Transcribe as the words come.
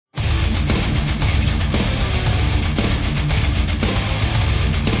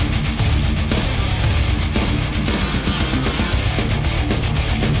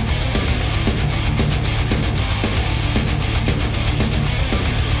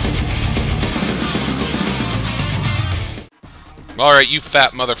Alright, you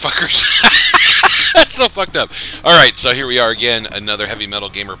fat motherfuckers. That's so fucked up. Alright, so here we are again. Another Heavy Metal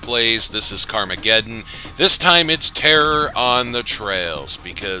Gamer Plays. This is Carmageddon. This time it's terror on the trails.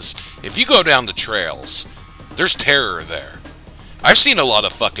 Because if you go down the trails, there's terror there. I've seen a lot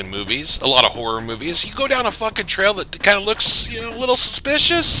of fucking movies. A lot of horror movies. You go down a fucking trail that kind of looks, you know, a little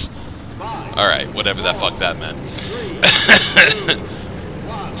suspicious. Alright, whatever the fuck that meant.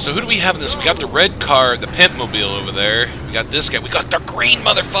 So who do we have in this? We got the red car, the pimp mobile over there. We got this guy. We got the green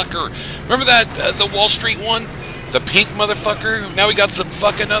motherfucker. Remember that, the Wall Street one? The pink motherfucker? Now we got the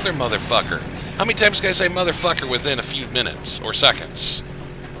fucking other motherfucker. How many times can I say motherfucker within a few minutes or seconds?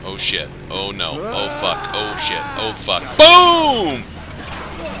 Oh shit. Oh no. Oh fuck. Oh shit. Oh fuck. Boom!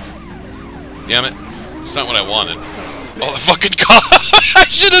 Damn it. It's not what I wanted. Oh, the fucking cop. I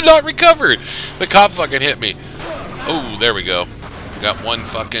should have not recovered. The cop fucking hit me. Oh, there we go. Got one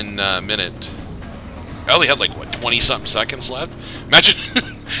fucking minute. I only had like, what, 20-something seconds left? Imagine,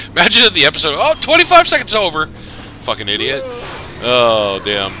 imagine at the episode, oh, 25 seconds over. Fucking idiot. Oh,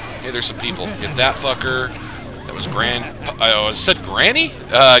 damn. Hey, there's some people. Hit that fucker. That was I said Granny?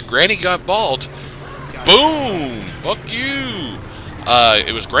 Granny got bald. Boom! Fuck you!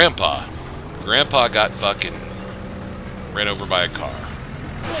 It was Grandpa. Grandpa got fucking ran over by a car.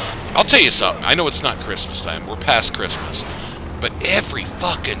 I'll tell you something. I know it's not Christmas time. We're past Christmas. But every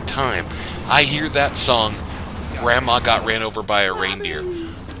fucking time I hear that song, Grandma got ran over by a reindeer,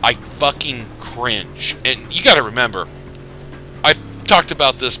 I fucking cringe. And you gotta remember, I've talked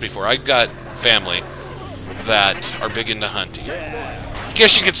about this before. I've got family that are big into hunting. I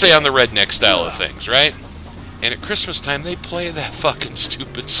guess you could say I'm the redneck style of things, right? And at Christmas time, they play that fucking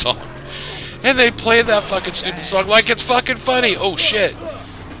stupid song. And they play that fucking stupid song like it's fucking funny. Oh, shit.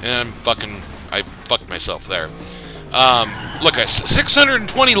 And I fucked myself there. Look,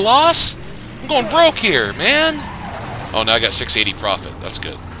 620 loss? I'm going broke here, man. Oh, now I got 680 profit. That's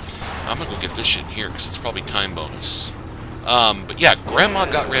good. I'm gonna go get this shit in here, because it's probably time bonus. But yeah, Grandma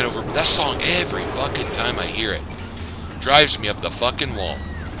got ran over. That song, every fucking time I hear it, drives me up the fucking wall.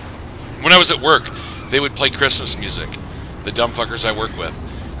 When I was at work, they would play Christmas music. The dumb fuckers I work with.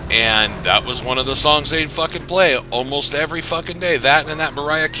 And that was one of the songs they'd fucking play almost every fucking day. That and that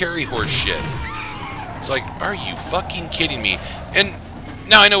Mariah Carey horse shit. It's like, are you fucking kidding me? And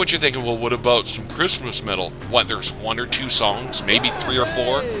now I know what you're thinking. Well, what about some Christmas metal? What, there's 1 or 2 songs? Maybe 3 or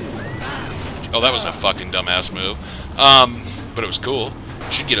 4? Oh, that was a fucking dumbass move. But it was cool.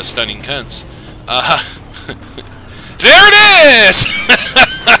 Should get a stunning cunts. There it is!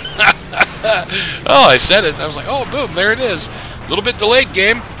 Oh, I said it. I was like, oh, boom, there it is. A little bit delayed,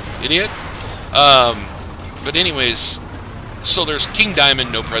 game. Idiot. But anyways, so there's King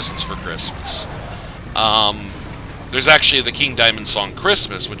Diamond, No Presents for Christmas. There's actually the King Diamond song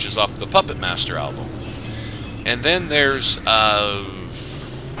Christmas, which is off the Puppet Master album. And then there's,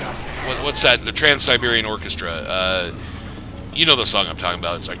 what's that? The Trans-Siberian Orchestra. You know the song I'm talking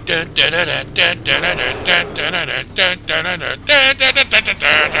about. It's like, you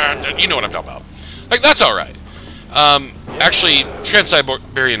know what I'm talking about. Like, that's alright. Actually,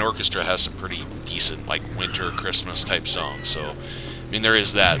 Trans-Siberian Orchestra has some pretty decent, like, winter, Christmas type songs. So, I mean, there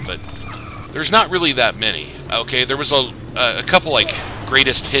is that, but there's not really that many. Okay, there was a couple, like,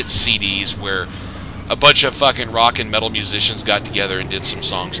 greatest hits CDs where a bunch of fucking rock and metal musicians got together and did some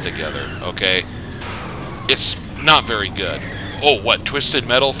songs together, okay? It's not very good. Oh, what, Twisted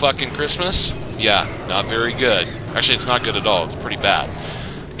Metal fucking Christmas? Yeah, not very good. Actually, it's not good at all. It's pretty bad.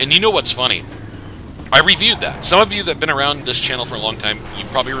 And you know what's funny? I reviewed that. Some of you that have been around this channel for a long time, you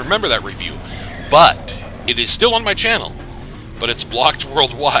probably remember that review. But it is still on my channel. But it's blocked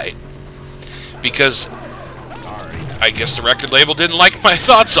worldwide. Because I guess the record label didn't like my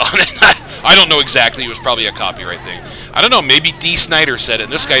thoughts on it. I don't know exactly. It was probably a copyright thing. I don't know. Maybe D. Snyder said it.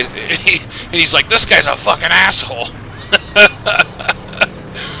 And this guy, and he's like, this guy's a fucking asshole.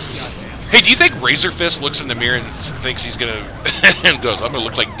 Hey, do you think Razor Fist looks in the mirror and thinks he's gonna and goes, I'm gonna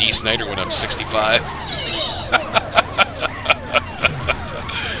look like D. Snyder when I'm 65?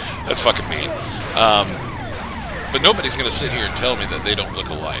 That's fucking mean. But nobody's gonna sit here and tell me that they don't look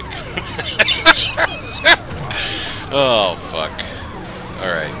alike. Oh, fuck.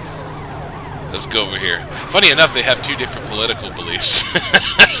 Alright. Let's go over here. Funny enough, they have 2 different political beliefs.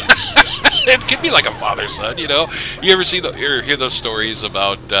 It could be like a father-son, you know? You ever see or hear those stories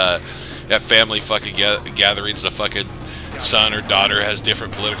about at family fucking gatherings, the fucking son or daughter has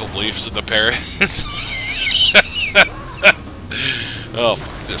different political beliefs than the parents? Oh,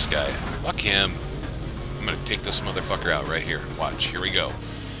 fuck this guy. Fuck him. I'm gonna take this motherfucker out right here. Watch. Here we go.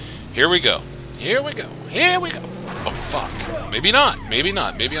 Here we go. Here we go. Here we go. Oh, fuck. Maybe not. Maybe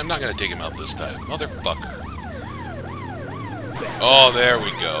not. Maybe I'm not gonna take him out this time. Motherfucker. Oh, there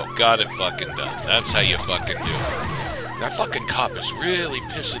we go. Got it fucking done. That's how you fucking do it. That fucking cop is really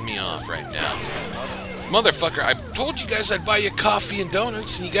pissing me off right now. Motherfucker, I told you guys I'd buy you coffee and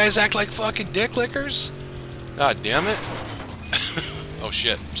donuts, and you guys act like fucking dick lickers? God damn it. Oh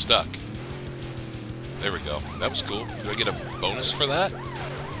shit, I'm stuck. There we go. That was cool. Do I get a bonus for that?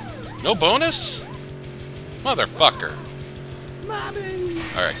 No bonus? Motherfucker.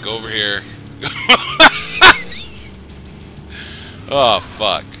 Alright, go over here. Oh,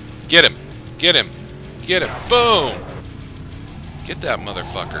 fuck. Get him. Get him. Get him. Boom. Get that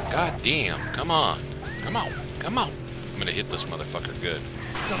motherfucker. God damn. Come on. Come on. Come on. I'm gonna hit this motherfucker good.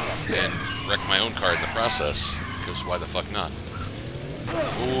 And wreck my own car in the process. Because why the fuck not?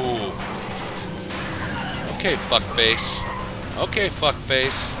 Ooh. Okay, fuckface. Okay,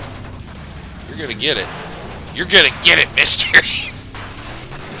 fuckface. You're gonna get it. You're gonna get it, mister.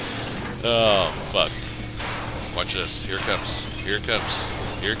 Oh, fuck. Watch this. Here it comes. Here it comes.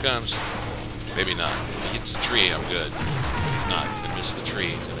 Here it comes. Maybe not. If he hits the tree, I'm good. If not, he's gonna miss the tree.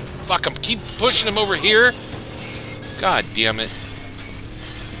 He's gonna... Fuck him. Keep pushing him over here. God damn it.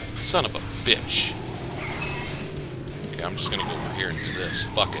 Son of a bitch. Okay, I'm just gonna go over here and do this.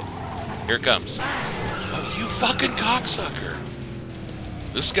 Fuck it. Here it comes. Oh, you fucking cocksucker.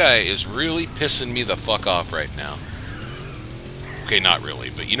 This guy is really pissing me the fuck off right now. Okay, not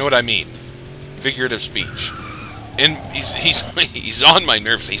really, but you know what I mean. Figurative speech. And he's on my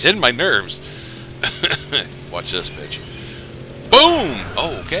nerves. He's in my nerves. Watch this, bitch. Boom!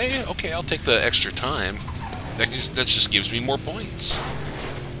 Oh, okay. Okay, I'll take the extra time. That just gives me more points.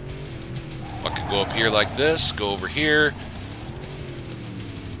 I can go up here like this. Go over here.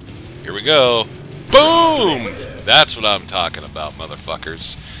 Here we go. Boom! That's what I'm talking about,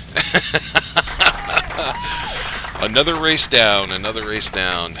 motherfuckers. Another race down, another race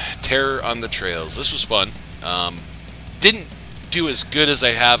down. Terror on the trails. This was fun. Didn't do as good as I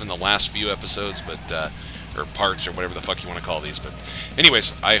have in the last few episodes, but or parts, or whatever the fuck you want to call these. But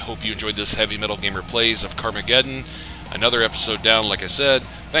anyways, I hope you enjoyed this Heavy Metal Gamer Plays of Carmageddon. Another episode down, like I said.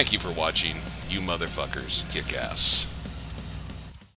 Thank you for watching. You motherfuckers kick ass.